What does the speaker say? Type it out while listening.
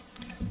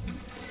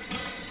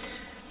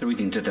The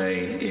reading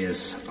today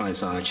is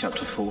Isaiah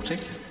chapter 40,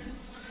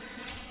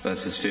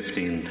 verses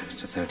 15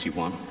 to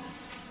 31,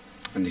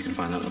 and you can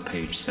find that on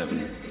page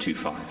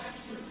 725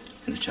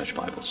 in the Church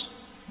Bibles.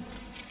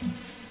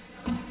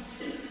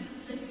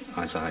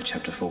 Isaiah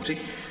chapter 40,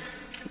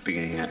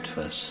 beginning at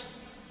verse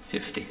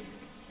 50.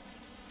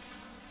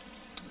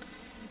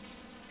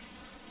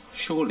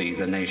 Surely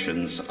the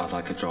nations are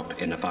like a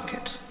drop in a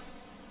bucket.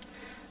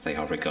 They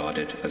are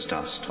regarded as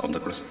dust on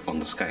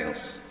the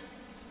scales.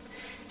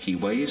 He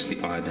weighs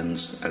the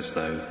islands as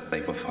though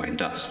they were fine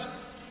dust.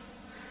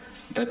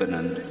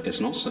 Lebanon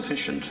is not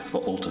sufficient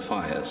for altar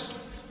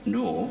fires,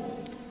 nor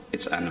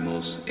its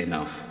animals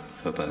enough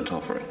for burnt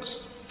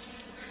offerings.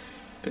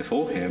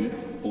 Before him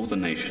all the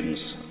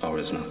nations are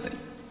as nothing.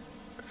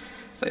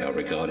 They are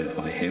regarded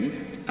by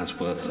him as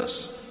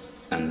worthless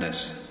and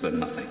less than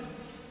nothing.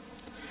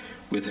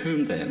 With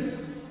whom then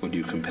will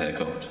you compare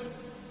God?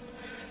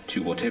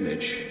 To what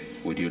image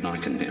would you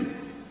liken him?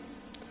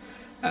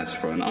 As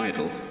for an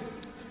idol,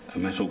 a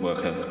metal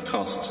worker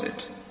casts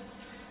it,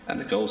 and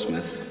a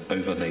goldsmith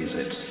overlays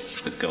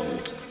it with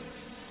gold,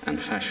 and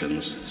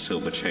fashions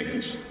silver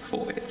chains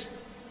for it.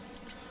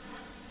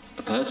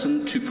 A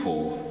person too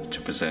poor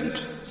to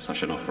present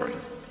such an offering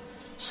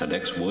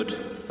selects wood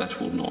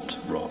that will not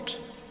rot.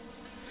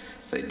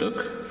 They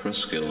look for a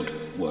skilled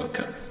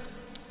worker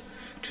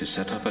to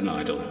set up an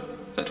idol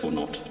that will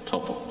not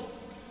topple.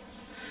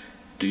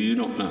 Do you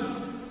not know?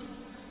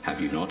 Have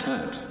you not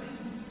heard?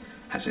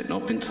 Has it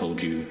not been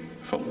told you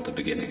from the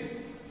beginning?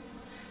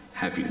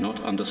 Have you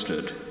not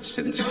understood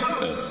since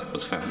the earth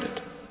was founded?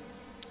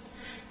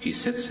 He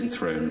sits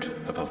enthroned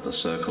above the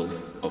circle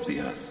of the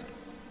earth,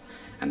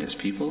 and his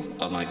people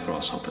are like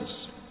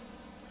grasshoppers.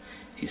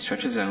 He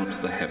stretches out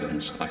the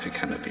heavens like a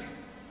canopy,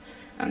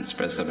 and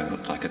spreads them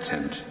out like a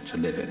tent to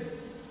live in.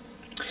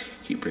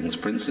 He brings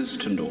princes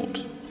to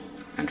naught,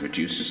 and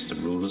reduces the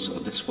rulers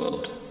of this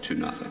world to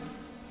nothing.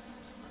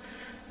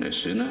 No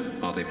sooner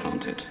are they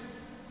planted,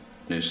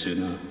 no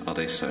sooner are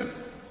they sown,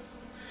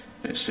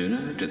 no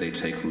sooner do they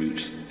take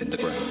root in the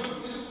ground,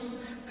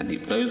 than he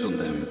blows on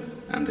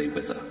them and they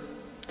wither,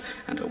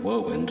 and a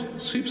whirlwind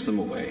sweeps them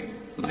away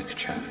like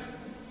chaff.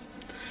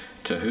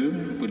 To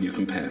whom will you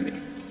compare me,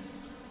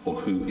 or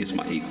who is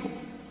my equal?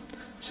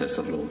 Says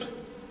the Lord,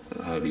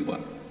 the Holy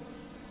One.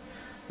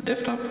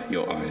 Lift up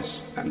your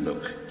eyes and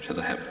look to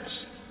the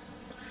heavens.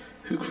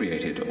 Who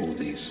created all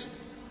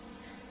these?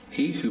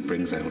 He who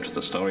brings out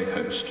the starry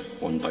host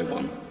one by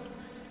one,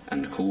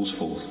 and calls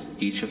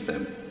forth each of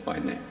them by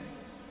name.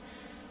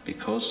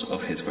 Because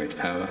of his great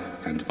power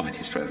and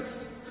mighty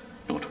strength,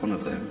 not one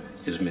of them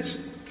is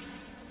missing.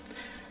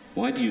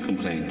 Why do you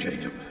complain,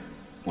 Jacob?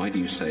 Why do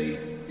you say,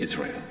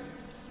 Israel?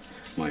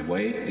 My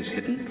way is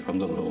hidden from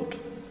the Lord.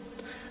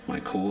 My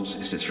cause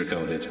is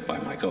disregarded by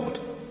my God.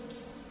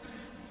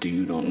 Do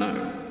you not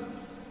know?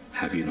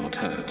 Have you not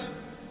heard?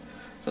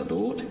 The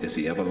Lord is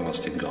the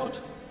everlasting God,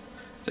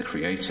 the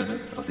creator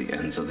of the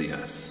ends of the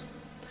earth.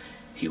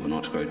 He will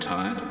not grow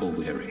tired or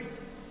weary,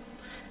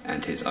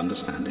 and his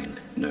understanding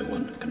no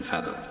one can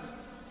fathom.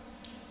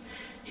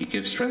 He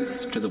gives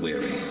strength to the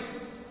weary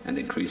and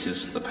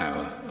increases the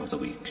power of the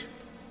weak.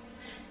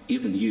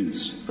 Even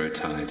youths grow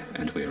tired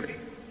and weary,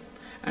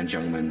 and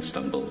young men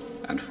stumble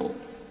and fall.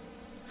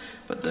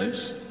 But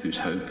those whose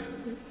hope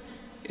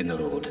in the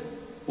Lord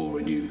will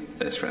renew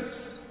their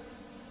strength.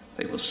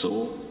 They will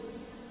soar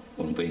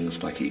on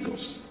wings like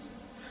eagles.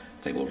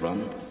 They will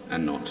run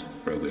and not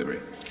grow weary.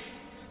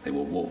 They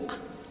will walk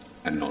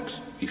and not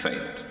be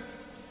faint.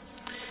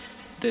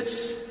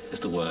 This is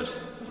the word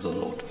of the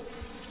Lord.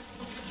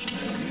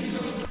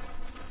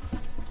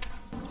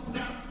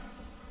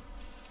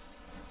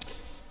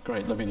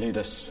 Great, let me lead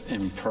us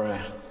in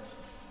prayer.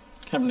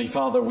 Heavenly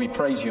Father, we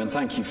praise you and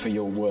thank you for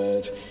your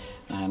word.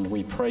 And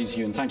we praise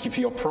you and thank you for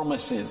your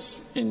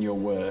promises in your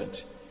word.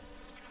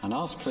 And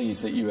ask,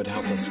 please, that you would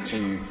help us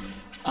to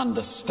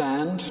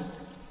understand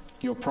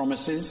your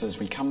promises as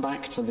we come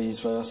back to these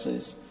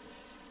verses,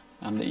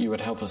 and that you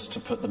would help us to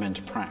put them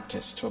into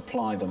practice, to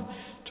apply them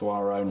to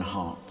our own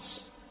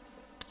hearts.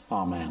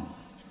 Amen.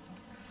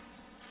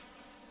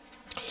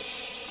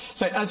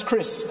 So, as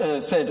Chris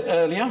said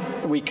earlier,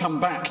 we come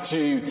back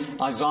to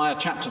Isaiah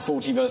chapter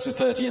 40, verses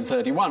 30 and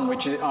 31,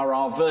 which are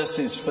our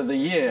verses for the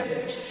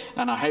year.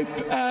 And I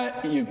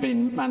hope you've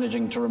been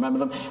managing to remember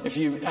them. If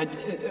you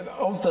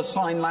of the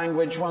sign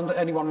language ones,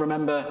 anyone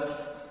remember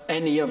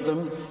any of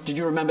them? Did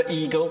you remember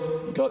eagle?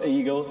 You got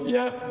eagle?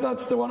 Yeah,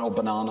 that's the one. Or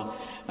banana,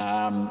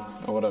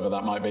 or whatever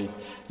that might be.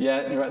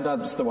 Yeah,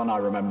 that's the one I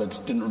remembered.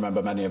 Didn't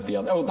remember many of the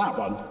other. Oh, that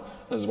one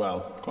as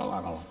well. Quite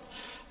like that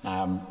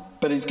one.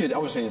 But it's good.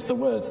 Obviously, it's the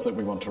words that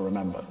we want to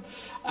remember,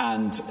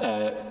 and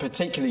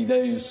particularly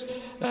those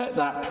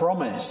that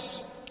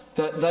promise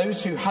that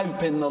those who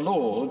hope in the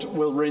Lord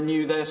will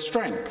renew their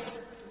strength.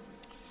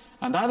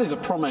 And that is a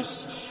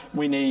promise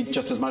we need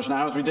just as much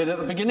now as we did at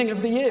the beginning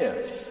of the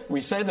year. We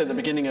said at the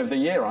beginning of the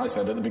year, I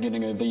said at the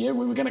beginning of the year,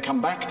 we were going to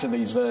come back to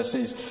these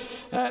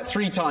verses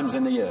 3 times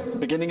in the year.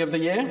 Beginning of the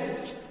year,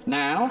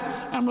 now,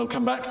 and we'll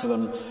come back to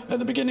them at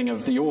the beginning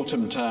of the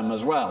autumn term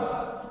as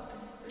well.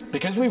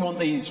 Because we want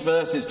these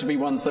verses to be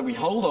ones that we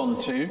hold on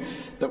to,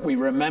 that we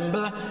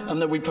remember,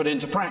 and that we put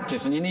into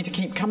practice. And you need to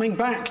keep coming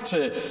back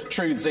to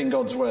truths in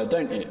God's word,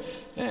 don't you?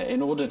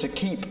 In order to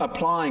keep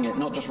applying it,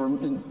 not just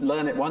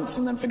learn it once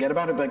and then forget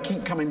about it, but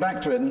keep coming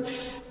back to it. And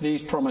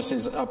these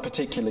promises are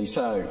particularly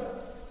so.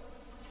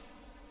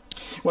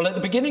 Well, at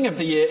the beginning of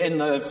the year, in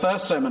the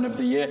first sermon of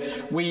the year,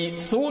 we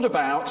thought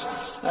about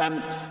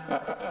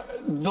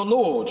the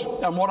Lord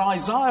and what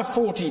Isaiah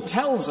 40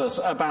 tells us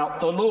about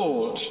the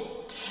Lord.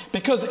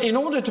 Because in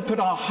order to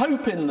put our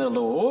hope in the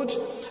Lord,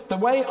 the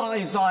way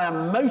Isaiah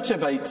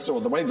motivates,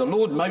 or the way the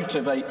Lord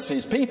motivates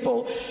his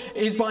people,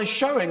 is by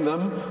showing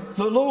them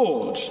the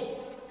Lord.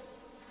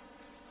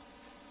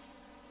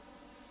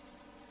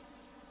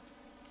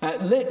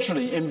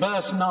 Literally, in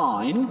verse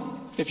 9,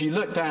 if you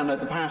look down at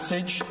the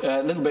passage,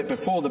 a little bit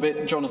before the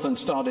bit Jonathan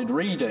started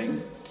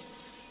reading,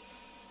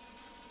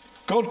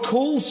 God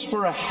calls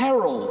for a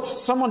herald,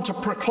 someone to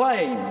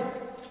proclaim.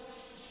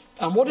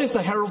 And what is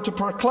the herald to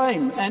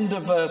proclaim? End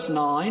of verse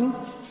 9.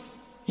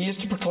 He is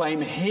to proclaim,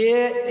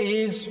 "Here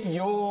is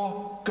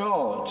your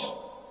God."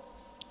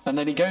 And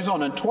then he goes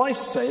on and twice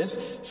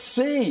says,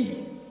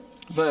 "See."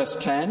 Verse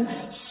 10,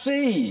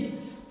 "See,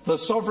 the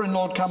sovereign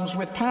Lord comes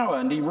with power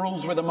and he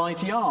rules with a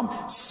mighty arm.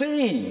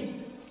 See,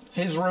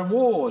 his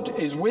reward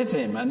is with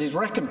him and his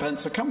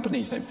recompense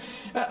accompanies him."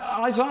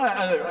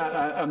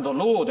 Isaiah, and the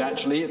Lord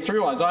actually,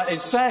 through Isaiah,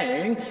 is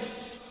saying,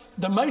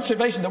 the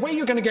motivation, the way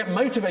you're going to get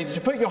motivated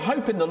to put your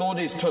hope in the Lord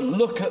is to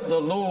look at the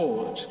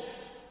Lord,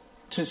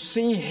 to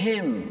see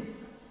him,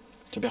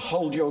 to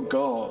behold your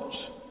God.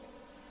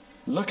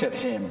 Look at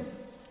him.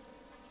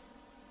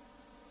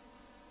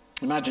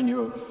 Imagine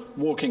you're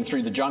walking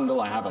through the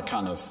jungle. I have a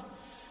kind of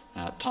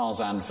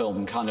Tarzan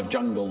film kind of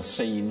jungle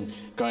scene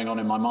going on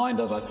in my mind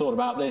as I thought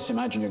about this.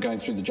 Imagine you're going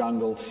through the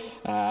jungle,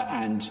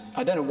 and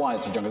I don't know why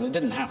it's a jungle, it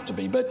didn't have to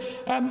be, but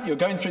you're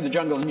going through the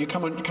jungle and you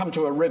come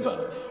to a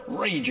river,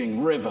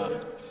 raging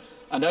river,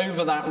 and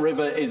over that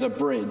river is a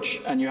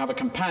bridge, and you have a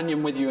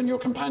companion with you, and your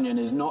companion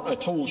is not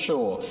at all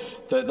sure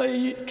that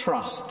they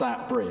trust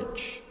that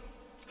bridge.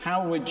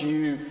 How would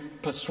you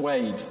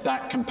persuade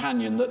that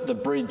companion that the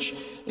bridge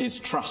is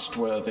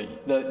trustworthy,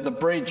 that the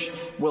bridge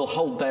will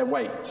hold their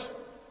weight?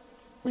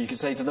 Well, you could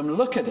say to them,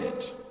 look at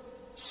it.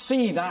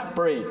 See that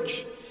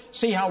bridge.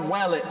 See how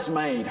well it's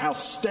made, how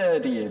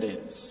sturdy it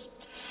is.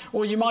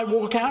 Or you might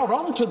walk out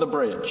onto the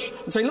bridge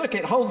and say, look,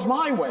 it holds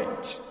my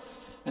weight.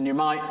 And you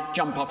might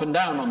jump up and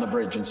down on the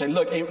bridge and say,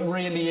 look, it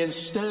really is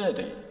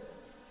sturdy.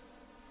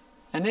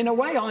 And in a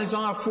way,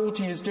 Isaiah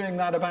 40 is doing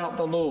that about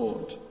the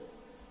Lord.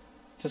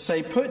 To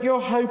say, put your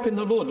hope in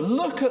the Lord.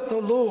 Look at the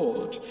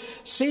Lord.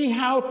 See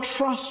how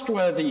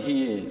trustworthy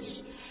he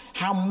is.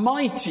 How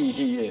mighty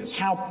he is,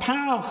 how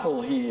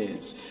powerful he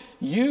is.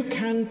 You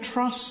can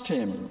trust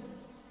him.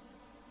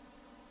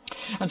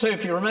 And so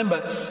if you remember,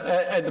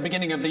 at the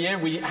beginning of the year,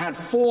 we had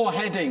 4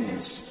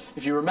 headings.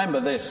 If you remember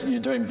this, you're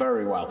doing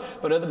very well.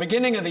 But at the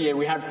beginning of the year,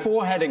 we had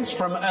 4 headings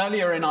from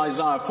earlier in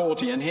Isaiah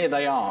 40, and here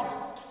they are.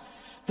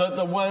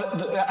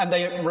 And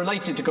they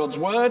related to God's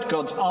word,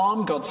 God's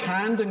arm, God's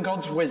hand, and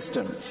God's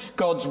wisdom.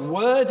 God's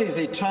word is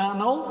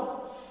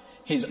eternal.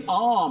 His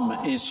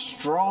arm is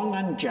strong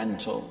and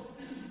gentle.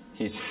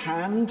 His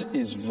hand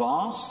is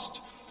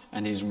vast,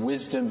 and his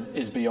wisdom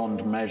is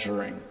beyond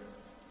measuring.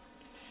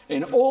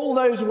 In all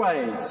those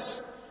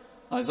ways,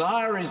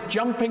 Isaiah is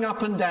jumping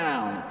up and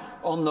down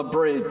on the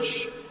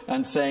bridge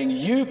and saying,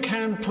 you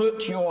can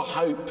put your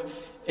hope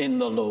in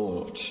the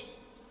Lord.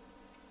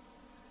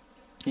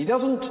 He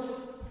doesn't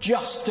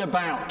just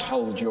about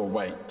hold your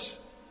weight.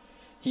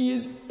 He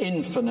is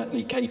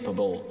infinitely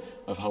capable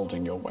of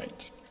holding your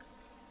weight.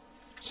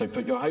 So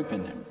put your hope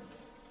in him.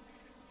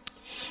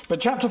 But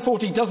chapter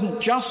 40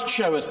 doesn't just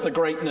show us the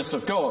greatness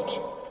of God.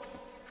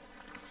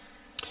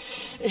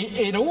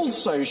 It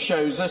also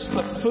shows us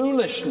the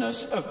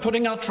foolishness of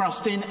putting our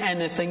trust in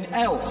anything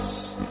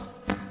else.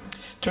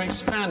 To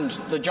expand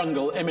the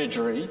jungle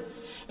imagery,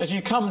 as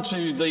you come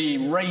to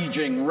the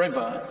raging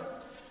river,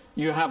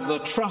 you have the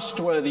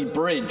trustworthy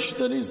bridge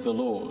that is the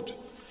Lord.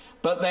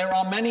 But there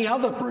are many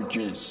other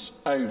bridges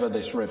over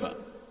this river.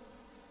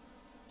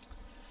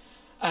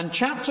 And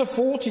chapter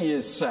 40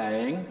 is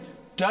saying,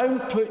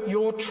 don't put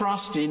your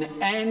trust in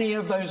any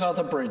of those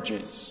other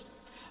bridges.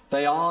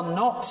 They are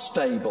not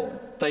stable.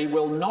 They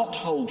will not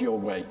hold your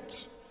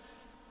weight.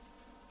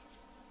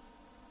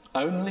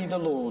 Only the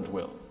Lord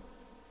will.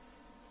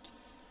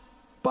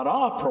 But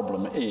our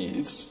problem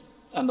is,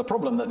 and the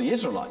problem that the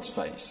Israelites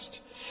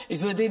faced,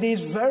 is that it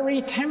is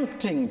very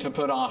tempting to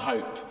put our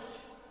hope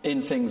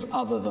in things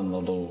other than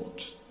the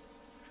Lord.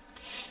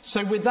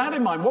 So with that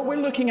in mind, what we're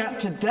looking at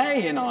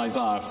today in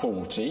Isaiah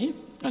 40,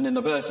 and in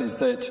the verses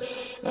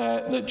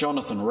that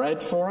Jonathan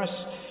read for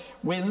us,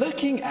 we're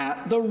looking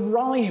at the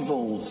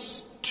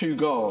rivals to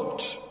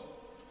God.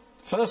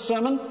 First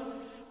sermon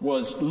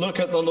was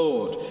look at the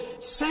Lord.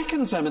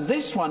 Second sermon,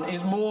 this one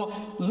is more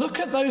look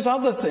at those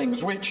other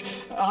things which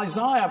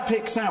Isaiah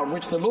picks out,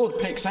 which the Lord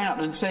picks out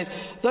and says,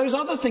 those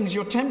other things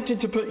you're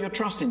tempted to put your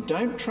trust in,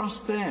 don't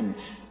trust them.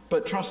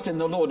 but trust in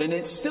the Lord. And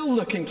it's still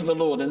looking to the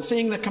Lord and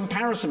seeing the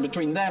comparison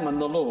between them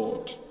and the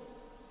Lord.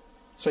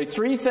 So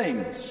 3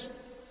 things.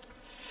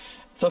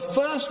 The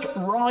first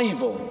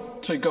rival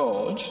to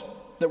God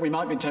that we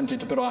might be tempted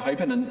to put our hope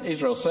in, and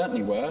Israel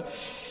certainly were,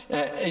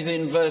 is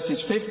in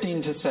verses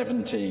 15 to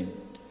 17.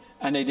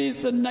 And it is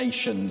the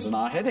nations. And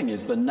our heading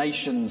is, the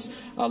nations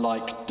are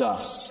like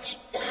dust.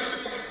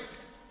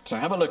 So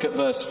have a look at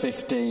verse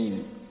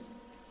 15.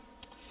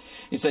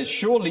 It says,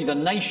 surely the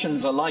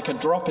nations are like a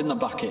drop in the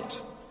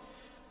bucket.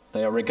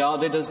 They are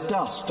regarded as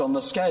dust on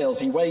the scales.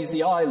 He weighs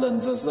the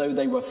islands as though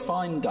they were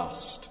fine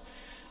dust.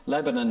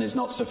 Lebanon is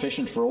not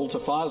sufficient for altar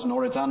fires,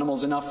 nor its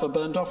animals enough for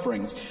burnt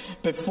offerings.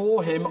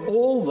 Before him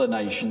all the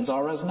nations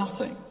are as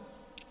nothing.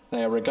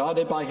 They are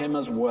regarded by him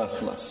as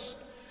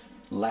worthless,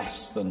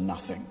 less than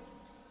nothing.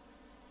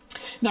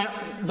 Now,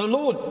 the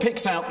Lord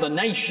picks out the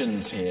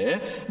nations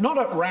here, not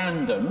at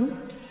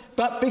random,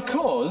 but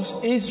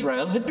because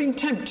Israel had been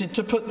tempted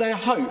to put their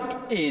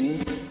hope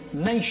in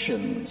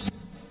nations.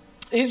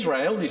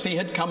 Israel, you see,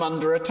 had come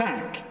under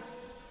attack.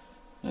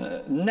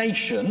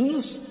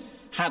 Nations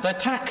had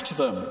attacked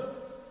them.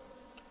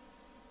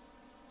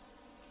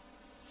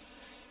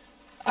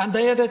 And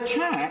they had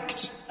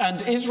attacked,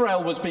 and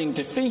Israel was being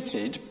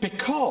defeated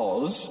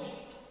because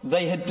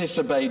they had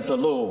disobeyed the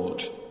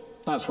Lord.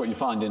 That's what you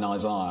find in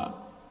Isaiah.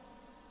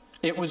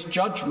 It was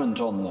judgment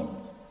on them.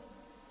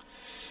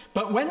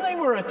 But when they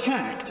were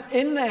attacked,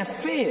 in their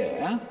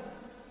fear,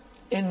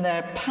 in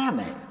their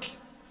panic,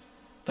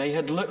 they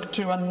had looked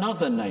to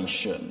another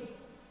nation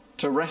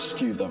to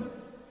rescue them.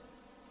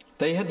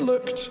 They had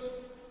looked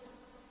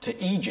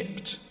to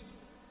Egypt.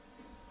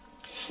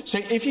 So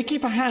if you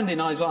keep a hand in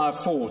Isaiah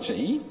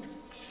 40,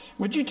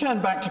 would you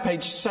turn back to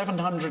page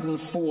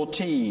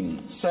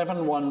 714,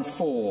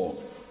 714,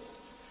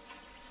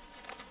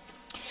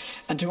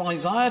 and to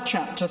Isaiah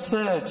chapter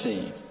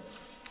 30.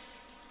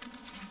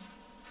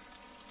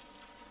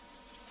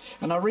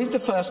 And I'll read the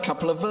first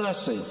couple of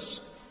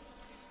verses.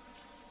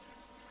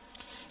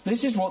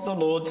 This is what the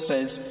Lord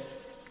says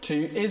to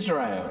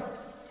Israel.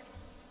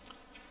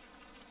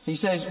 He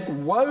says,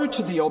 woe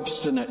to the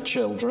obstinate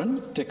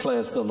children,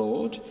 declares the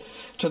Lord,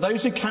 to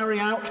those who carry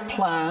out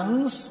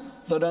plans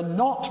that are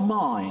not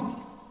mine,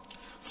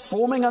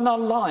 forming an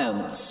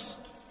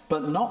alliance,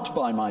 but not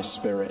by my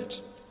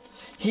spirit,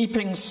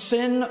 heaping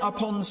sin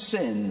upon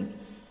sin,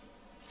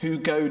 who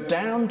go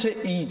down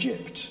to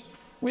Egypt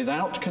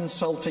without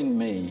consulting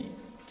me,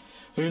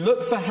 who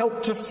look for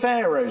help to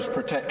Pharaoh's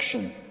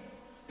protection,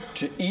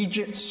 to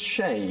Egypt's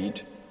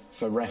shade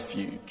for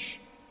refuge.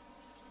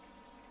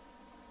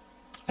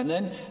 And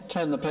then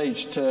turn the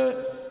page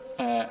to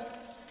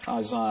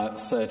Isaiah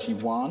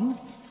 31.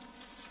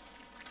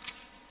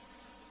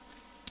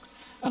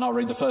 And I'll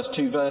read the first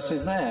 2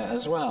 verses there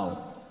as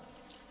well,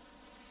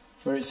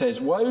 where it says,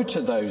 woe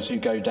to those who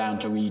go down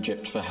to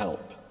Egypt for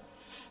help,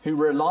 who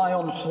rely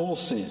on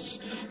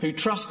horses, who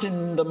trust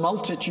in the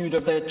multitude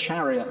of their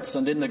chariots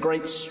and in the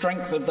great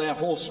strength of their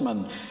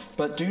horsemen,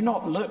 but do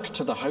not look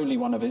to the Holy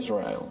One of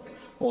Israel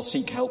or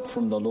seek help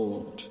from the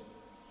Lord.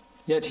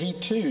 Yet he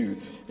too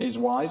is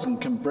wise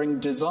and can bring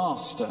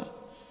disaster.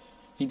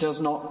 He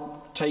does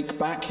not take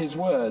back his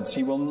words.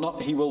 He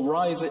will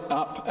rise it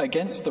up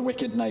against the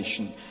wicked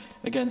nation,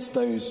 against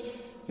those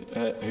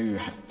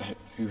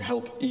who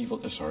help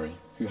evildoers.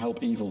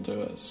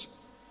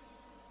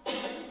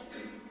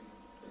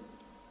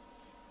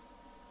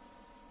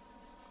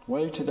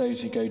 Woe to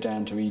those who go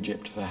down to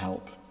Egypt for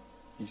help,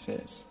 he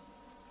says.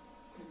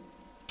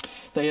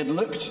 They had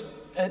looked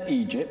at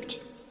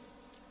Egypt,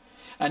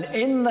 and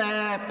in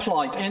their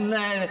plight, in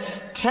their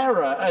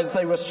terror as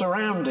they were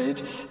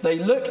surrounded, they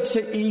looked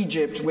to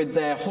Egypt with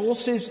their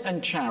horses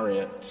and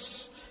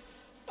chariots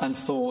and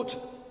thought,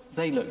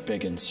 they look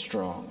big and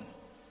strong.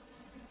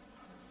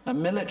 A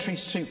military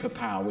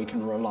superpower we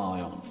can rely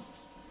on.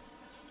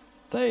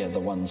 They are the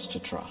ones to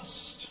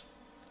trust.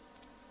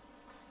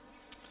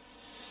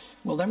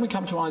 Well, then we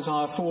come to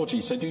Isaiah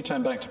 40, so do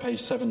turn back to page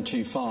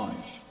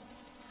 725.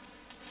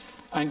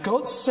 And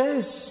God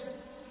says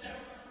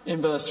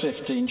in verse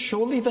 15,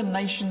 surely the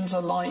nations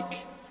are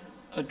like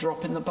a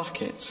drop in the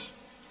bucket.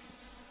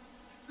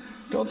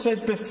 God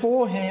says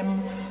before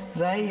him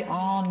they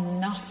are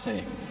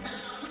nothing.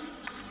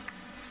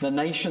 The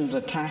nations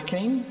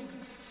attacking,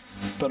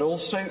 but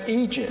also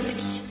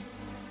Egypt.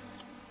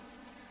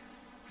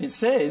 It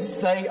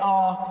says they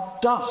are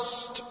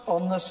dust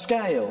on the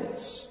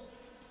scales.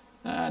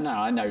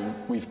 Now, I know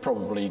we've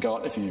probably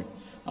got, if you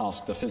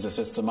ask the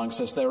physicists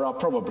amongst us, there are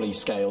probably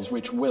scales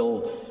which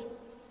will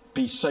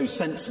be so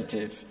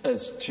sensitive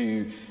as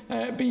to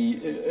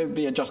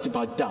be adjusted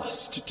by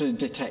dust, to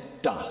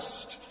detect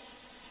dust.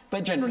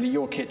 But generally,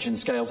 your kitchen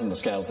scales and the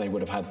scales they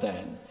would have had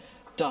then,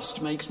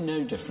 dust makes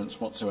no difference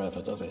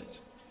whatsoever, does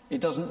it?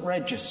 It doesn't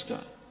register,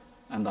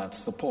 and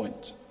that's the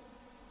point.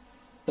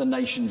 The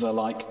nations are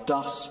like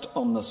dust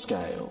on the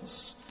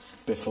scales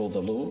before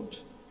the Lord.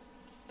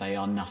 They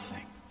are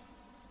nothing.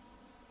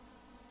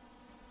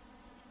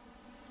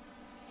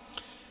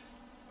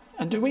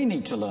 And do we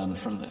need to learn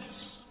from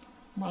this?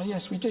 Well,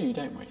 yes, we do,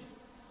 don't we?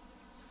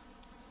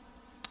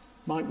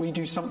 Might we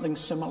do something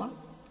similar?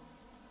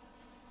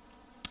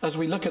 As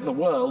we look at the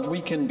world,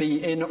 we can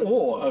be in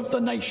awe of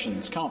the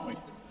nations, can't we?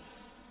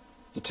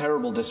 The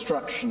terrible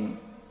destruction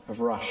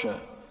of Russia,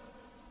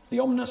 the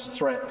ominous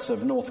threats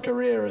of North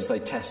Korea as they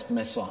test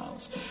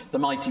missiles, the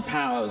mighty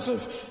powers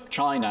of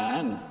China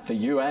and the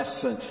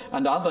US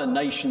and other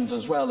nations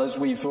as well, as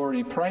we've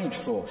already prayed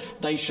for,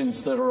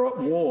 nations that are at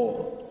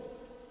war.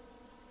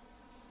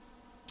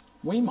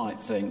 We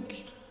might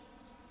think,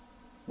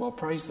 well,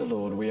 praise the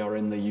Lord, we are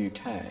in the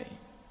UK.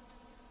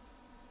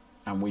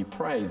 And we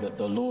pray that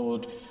the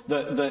Lord,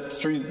 that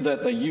through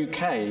the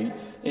UK,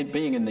 it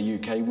being in the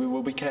UK, we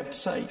will be kept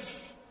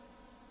safe.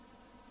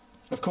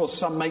 Of course,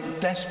 some make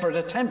desperate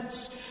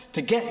attempts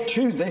to get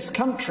to this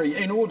country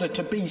in order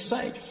to be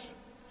safe.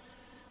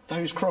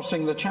 Those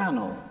crossing the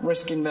channel,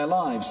 risking their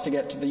lives to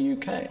get to the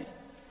UK.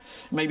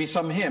 Maybe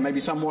some here,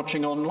 maybe some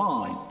watching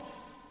online,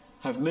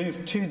 have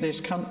moved to this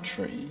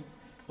country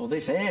or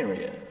this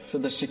area for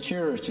the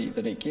security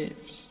that it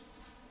gives.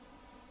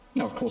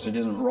 Now, of course, it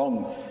isn't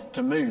wrong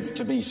to move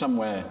to be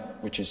somewhere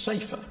which is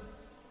safer.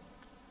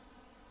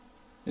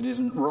 It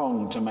isn't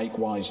wrong to make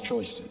wise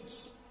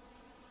choices.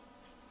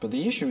 But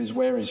the issue is,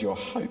 where is your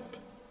hope?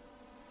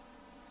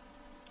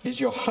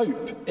 Is your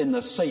hope in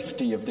the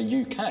safety of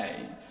the UK,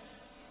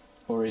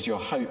 or is your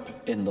hope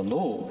in the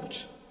Lord?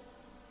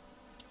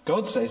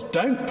 God says,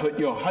 don't put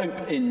your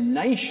hope in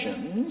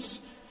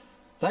nations.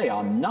 They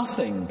are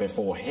nothing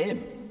before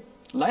him,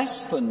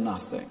 less than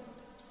nothing.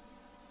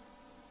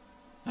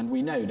 And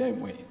we know,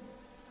 don't we,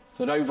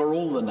 that over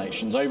all the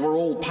nations, over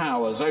all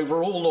powers,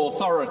 over all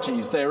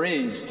authorities, there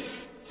is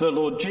the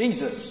Lord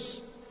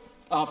Jesus.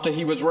 After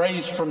he was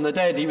raised from the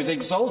dead, he was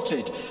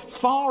exalted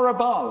far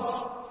above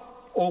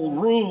all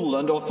rule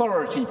and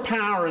authority,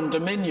 power and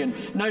dominion.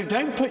 No,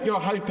 don't put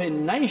your hope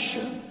in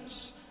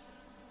nations.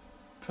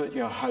 Put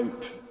your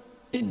hope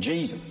in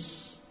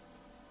Jesus.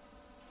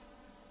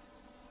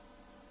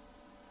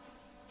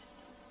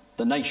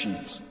 The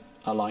nations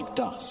are like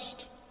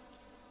dust.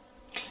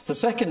 The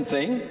second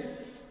thing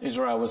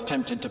Israel was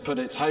tempted to put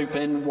its hope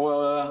in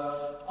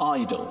were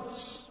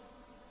idols.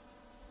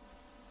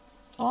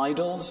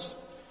 Idols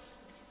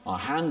are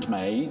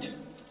handmade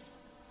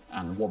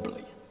and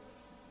wobbly.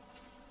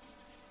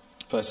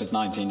 Verses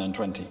 19 and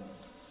 20.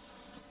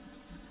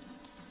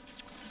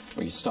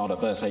 Well, you start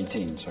at verse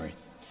 18, sorry.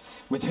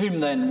 With whom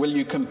then will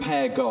you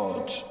compare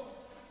God?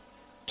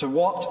 To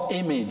what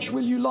image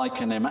will you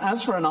liken him?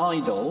 As for an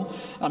idol,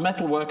 a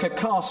metalworker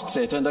casts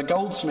it, and a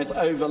goldsmith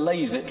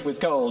overlays it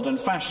with gold and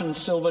fashions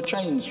silver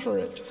chains for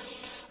it.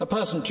 A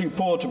person too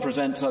poor to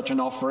present such an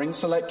offering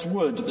selects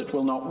wood that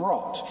will not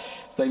rot.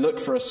 They look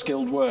for a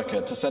skilled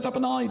worker to set up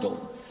an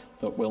idol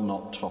that will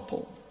not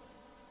topple.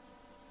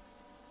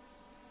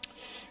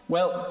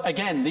 Well,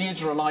 again, the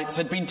Israelites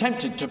had been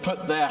tempted to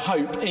put their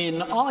hope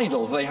in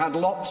idols. They had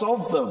lots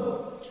of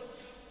them.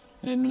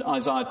 In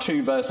Isaiah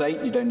 2 verse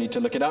 8, you don't need to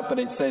look it up, but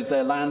it says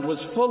their land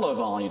was full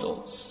of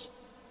idols.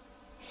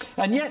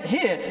 And yet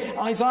here,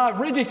 Isaiah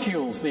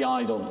ridicules the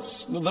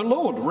idols. The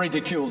Lord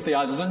ridicules the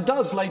idols, and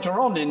does later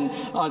on in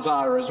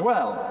Isaiah as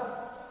well.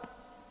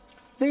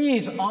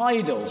 These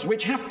idols,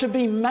 which have to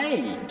be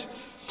made,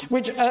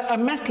 which a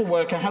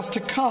metalworker has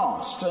to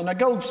cast, and a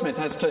goldsmith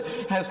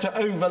has to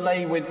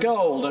overlay with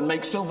gold and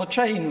make silver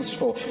chains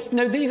for.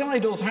 No, these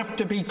idols have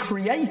to be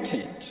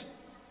created.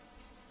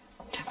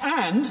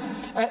 And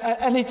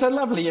it's a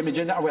lovely image,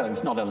 well,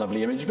 it's not a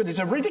lovely image, but it's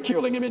a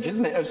ridiculing image,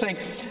 isn't it, of saying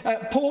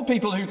poor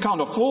people who can't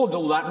afford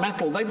all that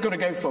metal, they've got to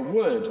go for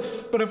wood.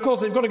 But of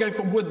course they've got to go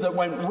for wood that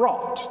won't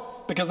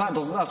rot, because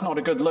that's not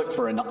a good look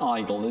for an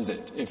idol, is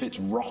it, if it's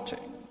rotting.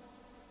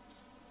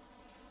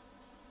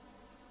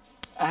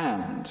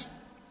 And,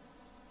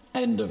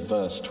 end of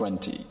verse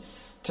 20,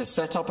 to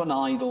set up an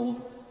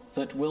idol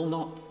that will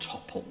not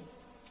topple.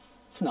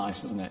 It's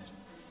nice, isn't it?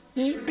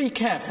 You be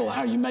careful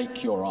how you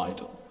make your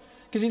idol.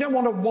 Because you don't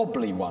want a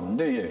wobbly one,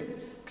 do you?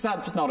 Because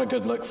that's not a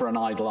good look for an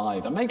idol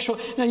either. Make sure,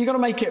 you've got to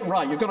make it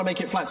right. You've got to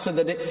make it flat so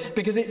that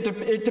because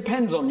it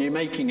depends on you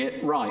making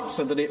it right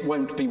so that it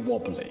won't be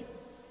wobbly.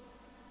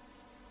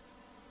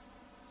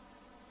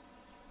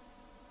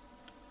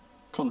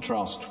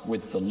 Contrast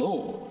with the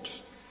Lord.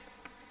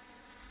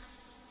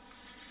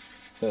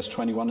 Verse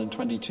 21 and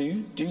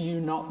 22, do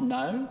you not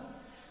know?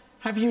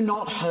 Have you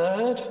not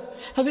heard?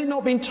 Has it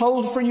not been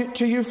told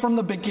to you from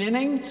the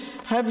beginning?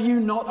 Have you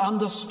not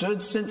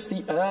understood since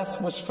the earth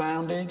was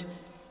founded?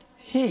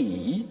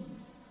 He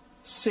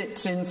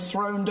sits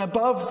enthroned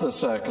above the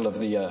circle of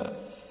the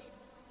earth.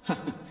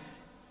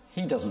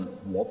 He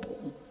doesn't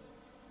wobble.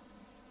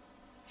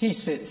 He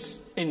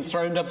sits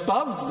enthroned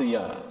above the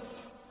earth.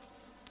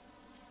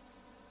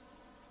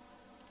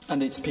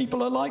 And its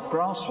people are like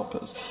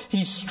grasshoppers.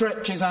 He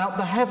stretches out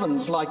the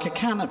heavens like a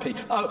canopy.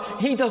 Oh,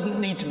 he doesn't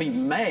need to be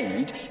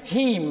made.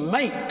 He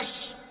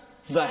makes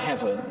the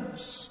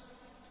heavens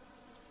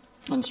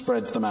and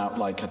spreads them out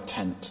like a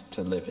tent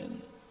to live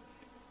in.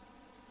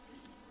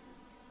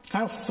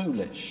 How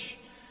foolish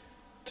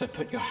to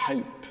put your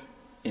hope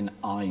in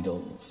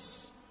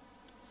idols.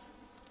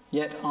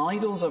 Yet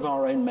idols of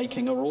our own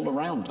making are all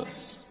around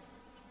us.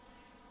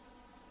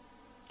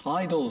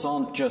 Idols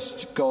aren't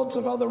just gods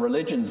of other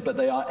religions, but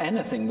they are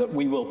anything that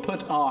we will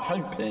put our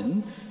hope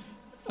in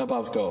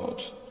above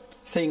God.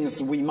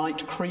 Things we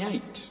might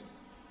create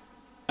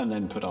and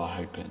then put our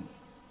hope in.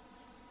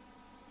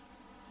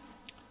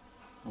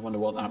 I wonder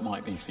what that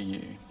might be for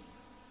you.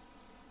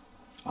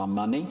 Our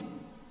money,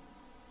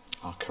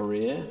 our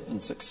career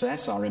and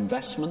success, our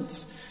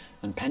investments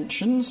and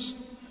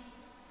pensions,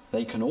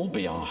 they can all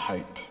be our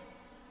hope.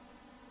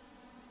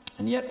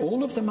 And yet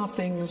all of them are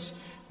things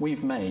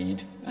we've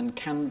made and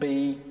can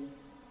be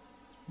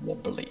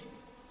wobbly.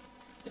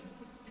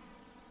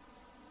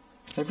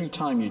 Every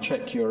time you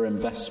check your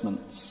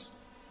investments,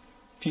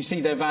 if you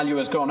see their value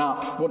has gone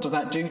up, what does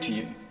that do to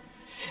you?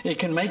 It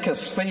can make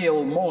us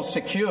feel more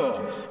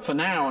secure for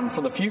now and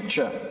for the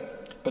future.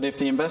 But if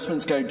the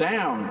investments go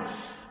down,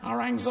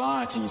 our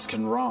anxieties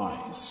can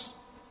rise,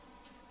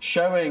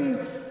 showing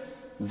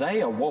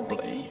they are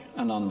wobbly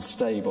and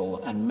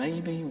unstable, and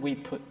maybe we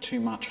put too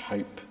much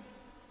hope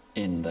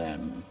in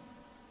them.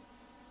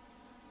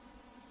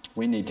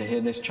 We need to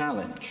hear this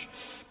challenge.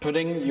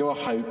 Putting your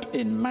hope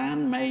in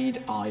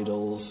man-made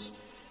idols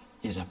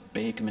is a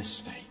big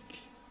mistake.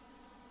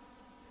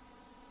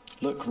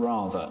 Look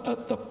rather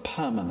at the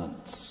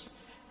permanence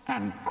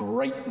and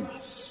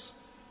greatness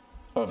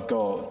of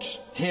God.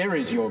 Here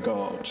is your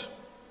God,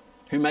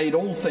 who made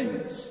all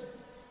things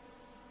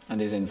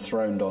and is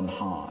enthroned on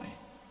high.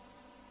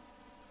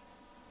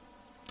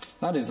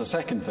 That is the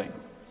second thing,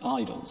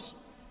 idols.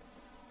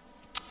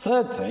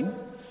 Third thing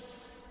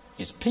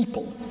is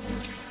people.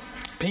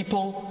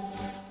 People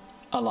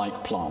are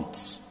like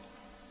plants.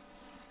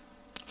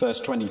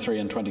 Verse 23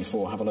 and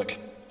 24, have a look.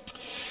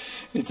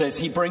 It says,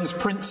 he brings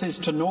princes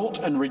to naught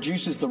and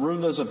reduces the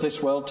rulers of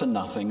this world to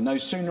nothing. No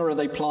sooner are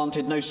they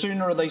planted, no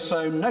sooner are they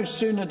sown, no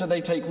sooner do they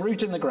take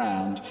root in the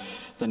ground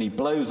than he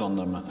blows on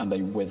them and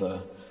they wither,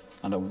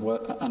 and a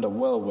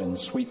whirlwind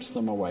sweeps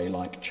them away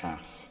like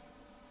chaff.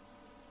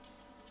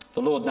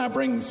 The Lord now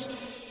brings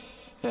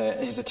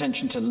his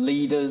attention to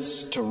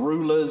leaders, to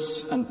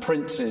rulers and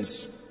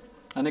princes.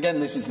 And again,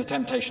 this is the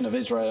temptation of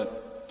Israel.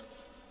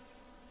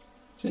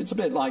 It's a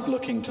bit like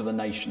looking to the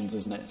nations,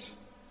 isn't it?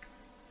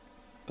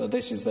 But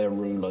this is their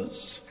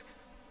rulers,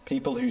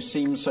 people who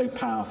seem so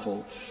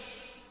powerful,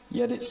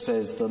 yet it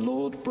says the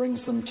Lord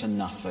brings them to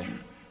nothing.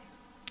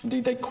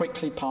 Indeed, they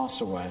quickly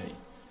pass away,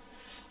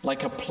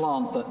 like a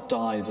plant that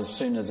dies as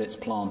soon as it's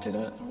planted.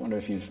 I wonder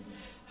if you've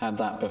had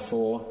that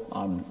before.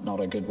 I'm not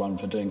a good one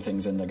for doing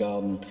things in the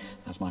garden,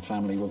 as my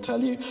family will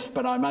tell you.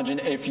 But I imagine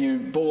if you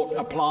bought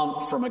a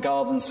plant from a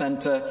garden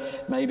centre,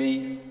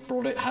 maybe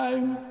brought it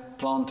home,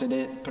 planted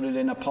it, put it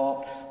in a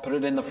pot, put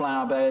it in the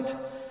flower bed,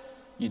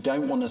 you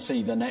don't want to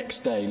see the next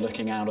day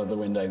looking out of the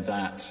window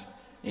that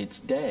it's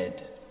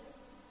dead.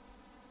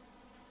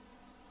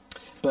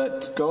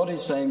 But God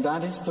is saying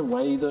that is the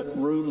way that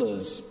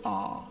rulers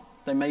are.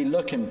 They may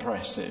look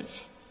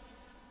impressive,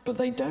 but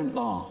they don't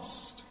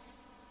last.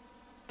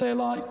 They're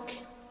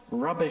like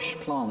rubbish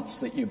plants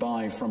that you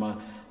buy from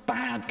a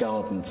bad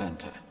garden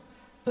centre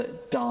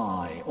that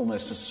die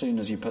almost as soon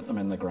as you put them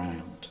in the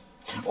ground.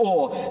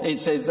 Or it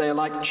says they're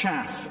like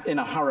chaff in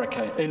a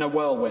hurricane, in a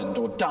whirlwind,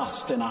 or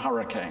dust in a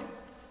hurricane.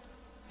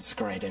 It's a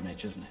great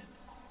image, isn't it?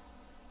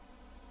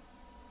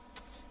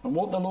 And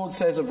what the Lord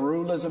says of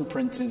rulers and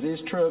princes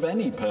is true of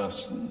any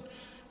person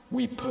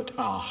we put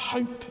our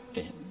hope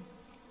in.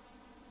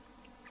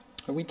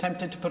 Are we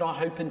tempted to put our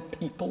hope in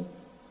people?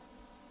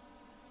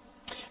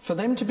 For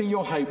them to be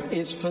your hope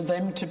is for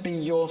them to be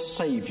your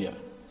saviour.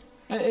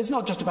 It's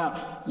not just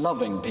about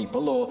loving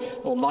people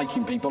or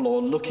liking people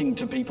or looking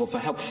to people for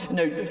help.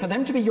 No, for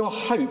them to be your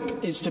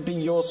hope is to be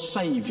your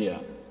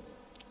saviour,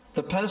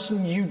 the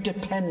person you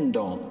depend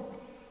on,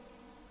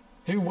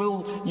 who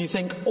will, you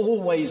think,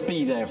 always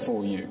be there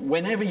for you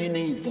whenever you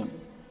need them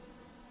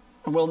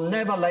and will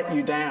never let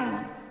you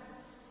down.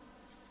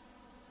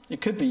 It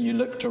could be you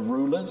look to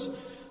rulers,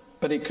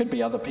 but it could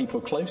be other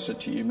people closer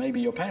to you, maybe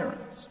your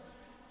parents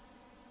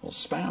or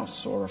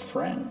spouse or a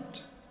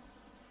friend.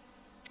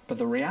 But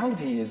the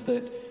reality is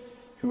that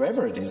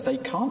whoever it is, they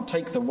can't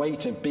take the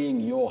weight of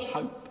being your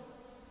hope.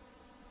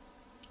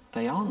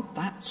 They aren't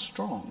that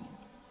strong.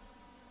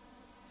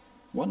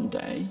 One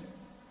day,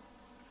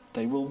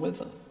 they will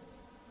wither.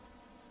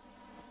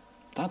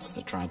 That's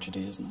the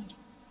tragedy, isn't it?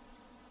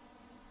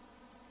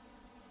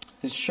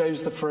 This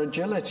shows the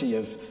fragility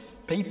of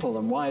people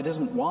and why it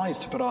isn't wise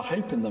to put our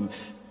hope in them.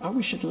 Oh,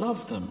 we should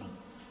love them,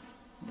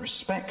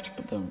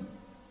 respect them,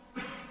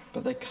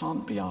 but they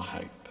can't be our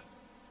hope.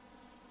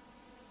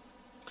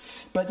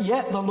 But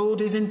yet the Lord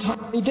is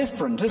entirely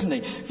different, isn't he?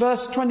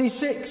 Verse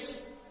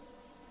 26.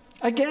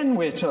 Again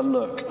we're to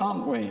look,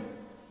 aren't we?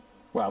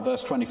 Well,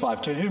 verse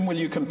 25. To whom will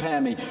you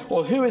compare me?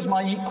 Or who is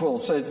my equal,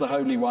 says the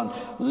Holy One?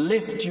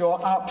 Lift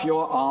up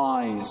your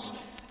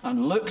eyes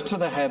and look to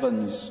the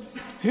heavens.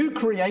 Who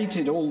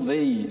created all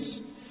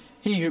these?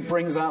 He who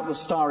brings out the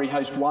starry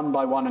host one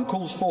by one and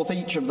calls forth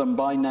each of them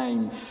by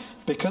name.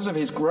 Because of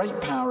his great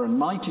power and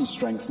mighty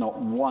strength, not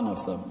one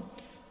of them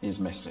is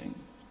missing.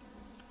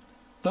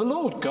 The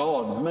Lord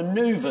God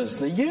maneuvers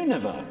the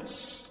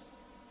universe.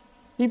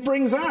 He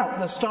brings out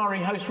the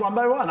starry host one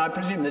by one. I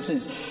presume this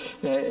is,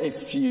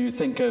 if you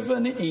think of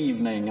an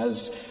evening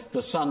as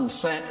the sun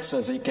sets,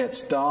 as it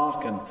gets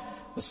dark, and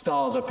the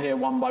stars appear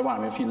one by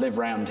one. If you live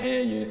round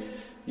here,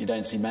 you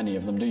don't see many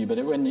of them, do you? But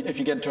if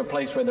you get to a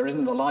place where there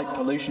isn't the light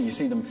pollution, you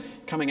see them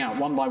coming out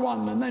one by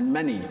one, and then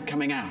many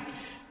coming out.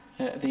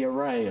 The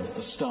array of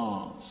the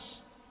stars.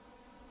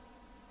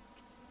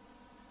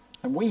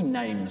 And we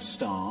name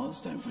stars,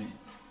 don't we?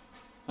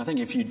 I think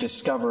if you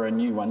discover a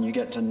new one, you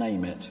get to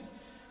name it.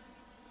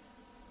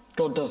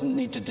 God doesn't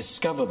need to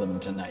discover them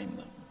to name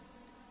them.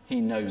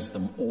 He knows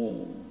them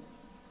all.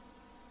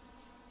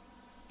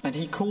 And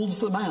he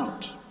calls them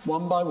out,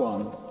 one by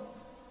one,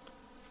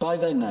 by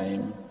their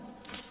name,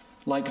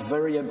 like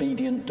very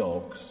obedient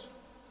dogs,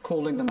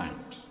 calling them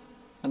out.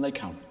 And they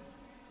come.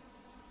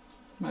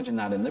 Imagine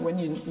that. When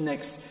you're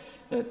next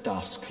at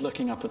dusk,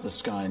 looking up at the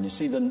sky, and you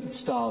see the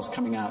stars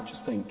coming out,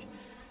 just think,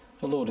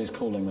 the Lord is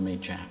calling them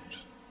each out,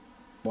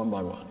 one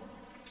by one,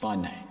 by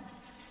name.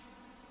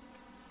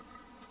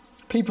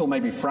 People may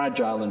be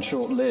fragile and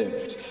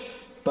short-lived,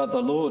 but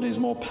the Lord is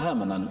more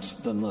permanent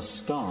than the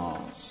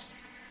stars.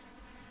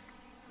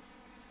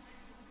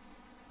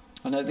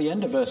 And at the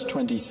end of verse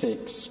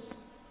 26,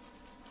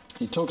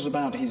 he talks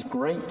about his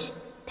great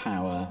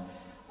power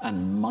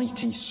and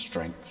mighty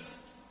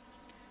strength.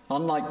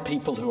 Unlike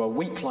people who are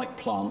weak like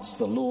plants,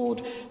 the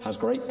Lord has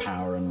great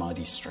power and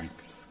mighty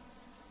strength.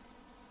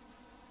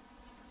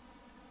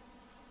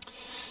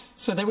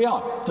 So there we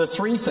are. The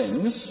three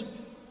things,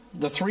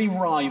 the three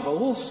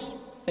rivals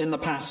in the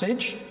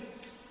passage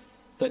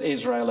that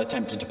Israel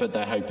attempted to put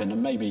their hope in,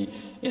 and maybe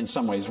in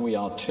some ways we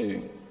are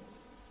too.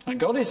 And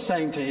God is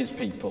saying to his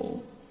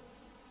people,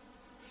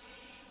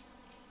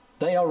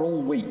 they are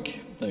all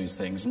weak, those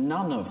things.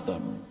 None of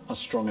them are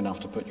strong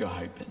enough to put your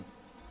hope in.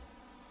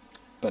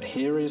 But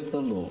here is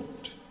the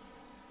Lord.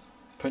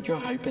 Put your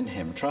hope in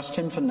him. Trust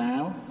him for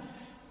now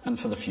and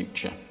for the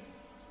future.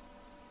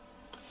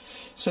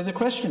 So the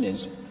question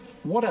is,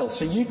 what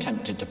else are you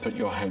tempted to put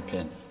your hope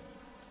in?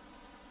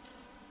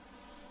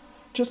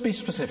 Just be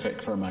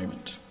specific for a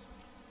moment.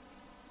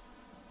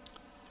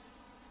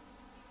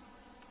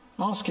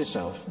 Ask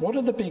yourself, what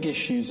are the big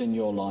issues in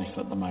your life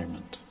at the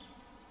moment?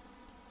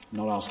 I'm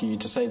not asking you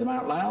to say them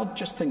out loud,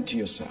 just think to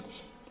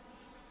yourself.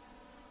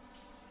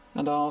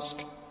 And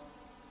ask,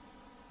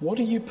 what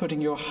are you putting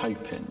your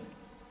hope in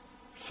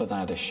for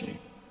that issue,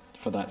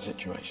 for that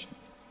situation?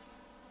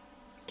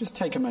 Just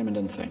take a moment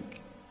and think.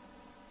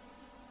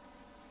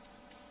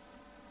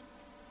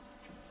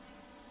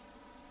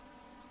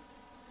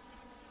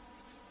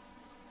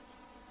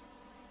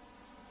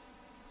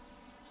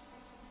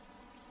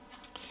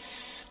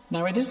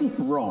 Now, it isn't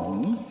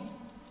wrong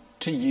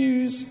to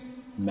use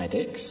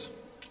medics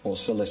or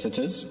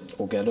solicitors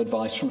or get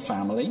advice from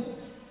family.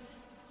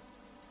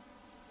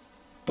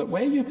 But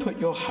where you put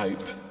your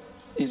hope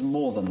is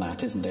more than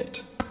that, isn't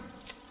it?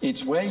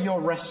 It's where you're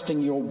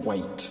resting your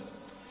weight,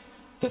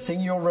 the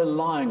thing you're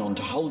relying on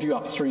to hold you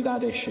up through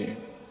that issue,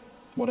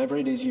 whatever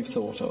it is you've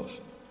thought of.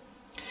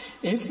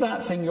 If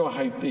that thing you're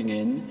hoping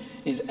in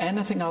is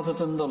anything other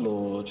than the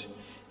Lord,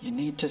 you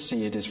need to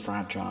see it as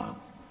fragile.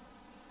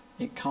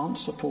 It can't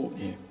support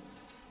you.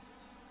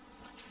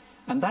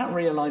 And that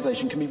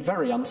realization can be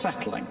very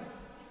unsettling.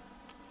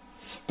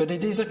 But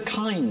it is a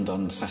kind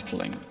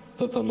unsettling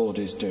that the Lord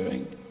is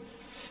doing.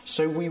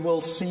 So we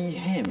will see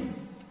him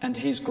and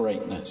his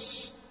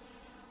greatness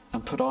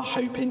and put our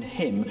hope in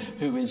him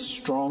who is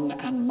strong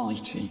and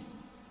mighty.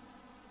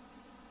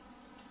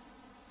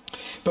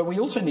 But we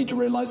also need to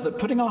realize that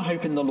putting our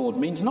hope in the Lord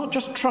means not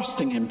just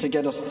trusting him to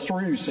get us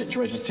through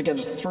situations, to get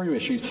us through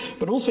issues,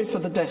 but also for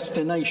the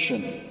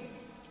destination.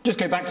 Just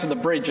go back to the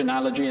bridge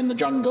analogy in the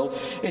jungle.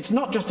 It's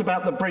not just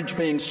about the bridge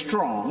being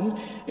strong,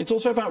 it's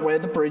also about where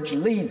the bridge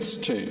leads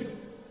to,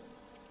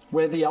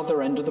 where the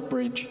other end of the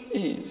bridge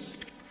is.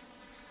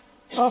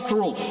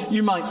 After all,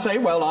 you might say,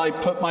 well, I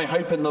put my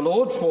hope in the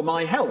Lord for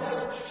my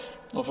health,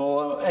 or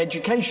for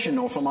education,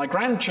 or for my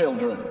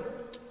grandchildren.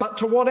 But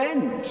to what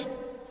end?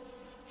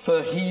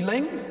 For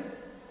healing?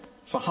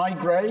 For high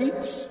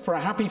grades? For a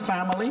happy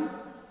family?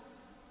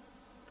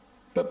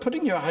 But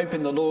putting your hope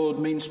in the Lord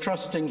means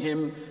trusting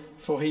him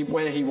for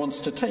where he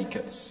wants to take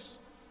us.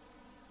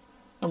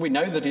 And we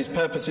know that his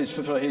purposes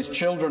for his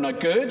children are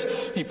good.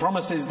 He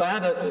promises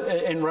that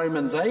in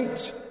Romans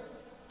 8,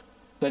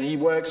 that he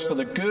works for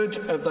the good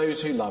of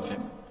those who love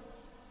him,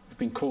 who've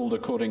been called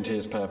according to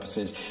his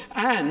purposes.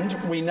 And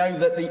we know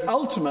that the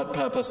ultimate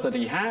purpose that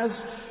he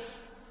has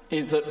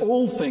is that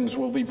all things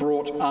will be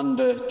brought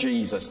under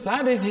Jesus.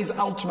 That is his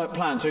ultimate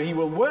plan. So he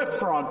will work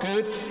for our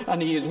good,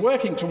 and he is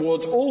working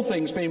towards all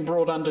things being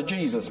brought under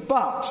Jesus.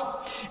 But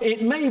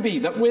it may be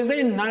that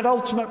within that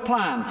ultimate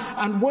plan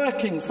and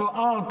working for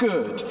our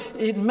good,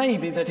 it may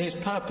be that his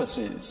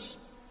purposes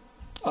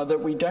are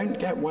that we don't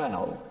get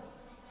well,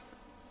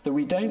 that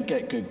we don't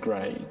get good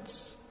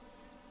grades,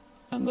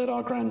 and that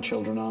our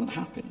grandchildren aren't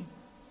happy.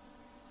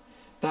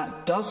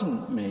 That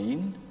doesn't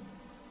mean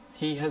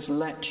he has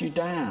let you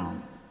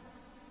down.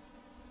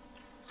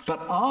 But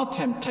our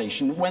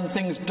temptation, when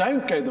things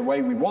don't go the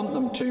way we want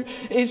them to,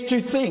 is to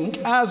think,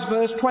 as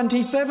verse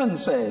 27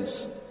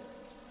 says,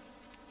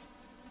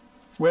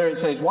 where it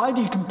says, "Why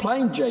do you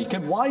complain,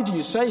 Jacob? Why do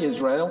you say,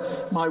 Israel,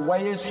 my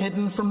way is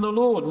hidden from the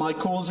Lord, my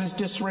cause is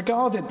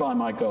disregarded by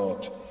my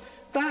God?"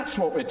 That's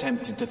what we're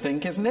tempted to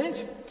think, isn't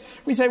it?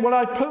 We say, well,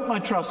 I put my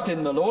trust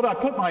in the Lord, I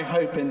put my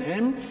hope in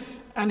him,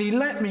 and he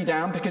let me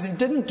down because he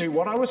didn't do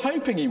what I was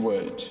hoping he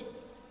would.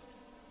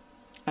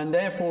 And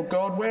therefore,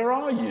 God, where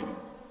are you?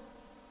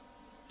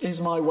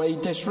 Is my way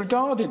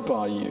disregarded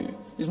by you?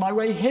 Is my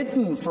way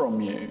hidden from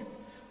you?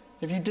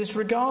 Have you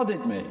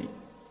disregarded me?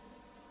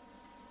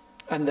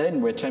 And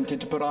then we're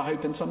tempted to put our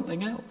hope in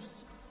something else.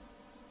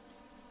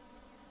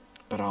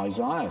 But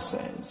Isaiah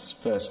says,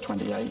 verse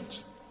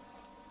 28,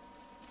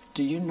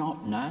 "Do you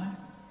not know?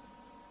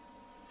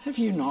 Have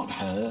you not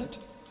heard?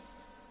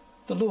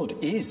 The Lord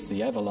is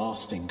the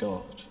everlasting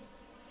God,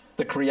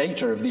 the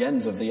creator of the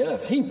ends of the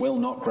earth. He will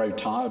not grow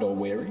tired or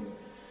weary,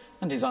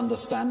 and his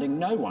understanding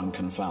no one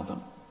can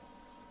fathom.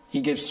 He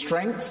gives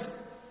strength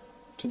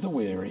to the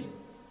weary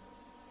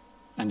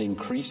and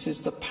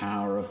increases the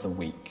power of the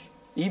weak.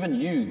 Even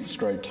youths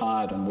grow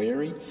tired and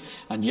weary,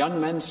 and young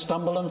men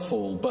stumble and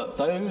fall. But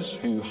those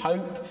who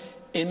hope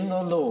in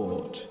the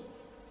Lord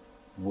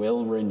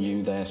will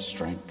renew their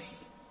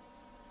strength.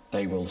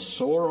 They will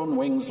soar on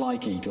wings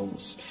like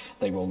eagles.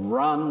 They will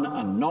run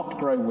and not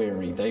grow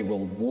weary. They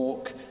will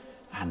walk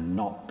and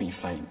not be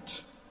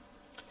faint."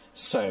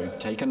 So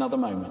take another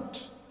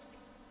moment.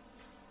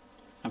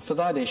 And for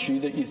that issue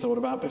that you thought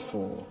about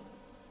before,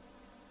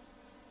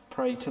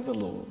 pray to the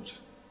Lord.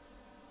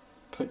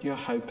 Put your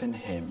hope in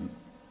him.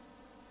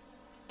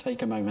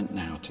 Take a moment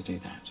now to do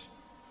that.